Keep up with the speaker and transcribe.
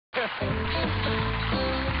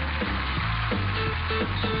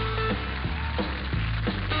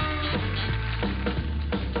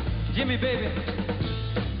Jimmy, baby,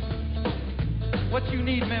 what you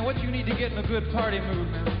need, man? What you need to get in a good party mood,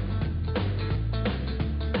 man?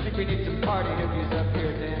 I think we need some party hippies up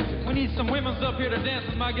here dancing. We need some women's up here to dance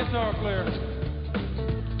with my guitar player.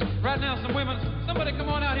 Right now, some women. Somebody come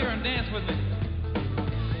on out here and dance with me.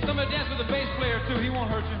 Somebody dance with the bass player, too. He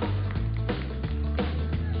won't hurt you.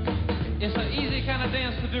 It's an easy kind of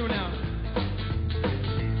dance to do now.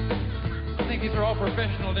 I think these are all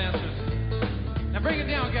professional dancers. Now bring it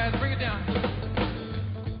down, guys. Bring it down.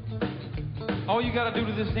 All you got to do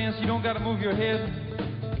to this dance, you don't got to move your head.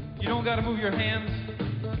 You don't got to move your hands.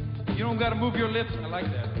 You don't got to move your lips. I like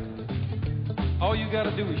that. All you got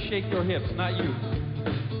to do is shake your hips, not you.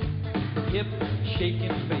 Hip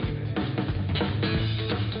shaking, baby.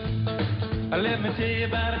 Let me tell you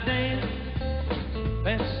about a dance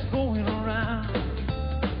that's going around.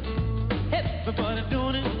 Everybody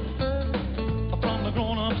doing it, from the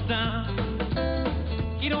grown-ups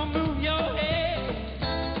down. You don't move your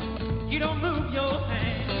head, you don't move your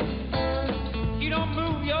hands, you don't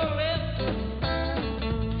move your lips,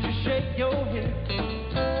 just shake your hips.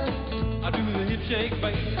 I do the hip shake,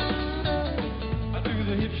 baby. I do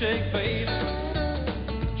the hip shake, baby.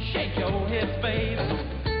 Shake your hips, baby.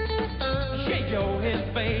 Shake your hips,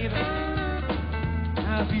 baby.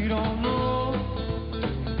 Now if you don't know,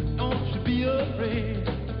 don't you be afraid.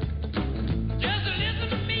 Just listen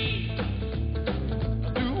to me.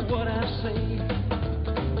 Do what I say.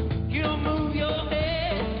 You don't move your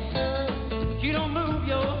head. You don't move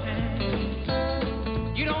your hands.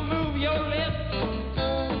 You don't move your lips.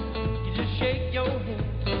 You just shake your hips.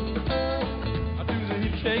 I do the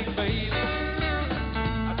hip shake, baby.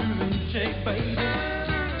 I do the hip shake, baby.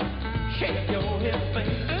 Shake your hips,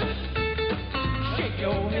 baby. Shake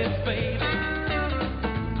your hips, baby.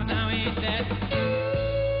 Now ain't that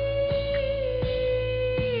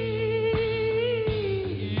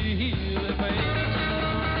easy, baby?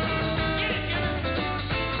 Get it, girl.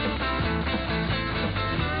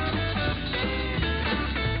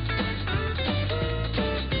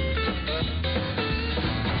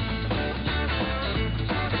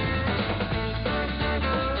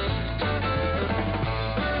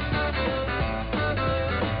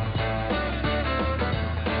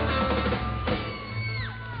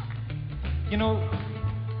 You know,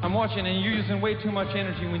 I'm watching and you're using way too much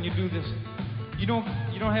energy when you do this. You don't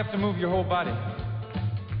have to move your whole body.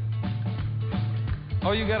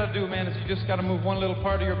 All you gotta do, man, is you just gotta move one little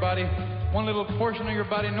part of your body, one little portion of your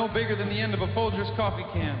body, no bigger than the end of a Folgers coffee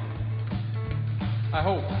can. I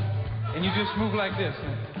hope. And you just move like this.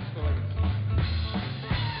 Just go like this.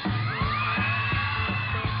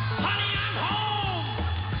 Honey, I'm home!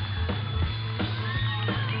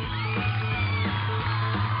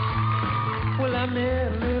 Well, I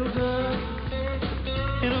met a little girl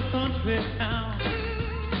in a country town.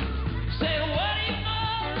 Said, what do you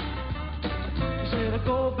know? She said,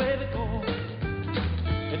 go, baby, go.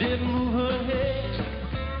 I didn't move her head.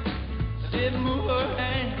 I didn't move her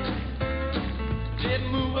hand. I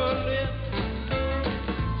didn't move her lips.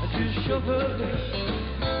 I just shook her lips.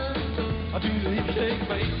 I do the hip shake,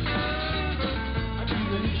 baby. I do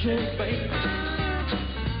the hip shake, baby.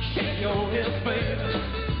 Shake your hips, baby.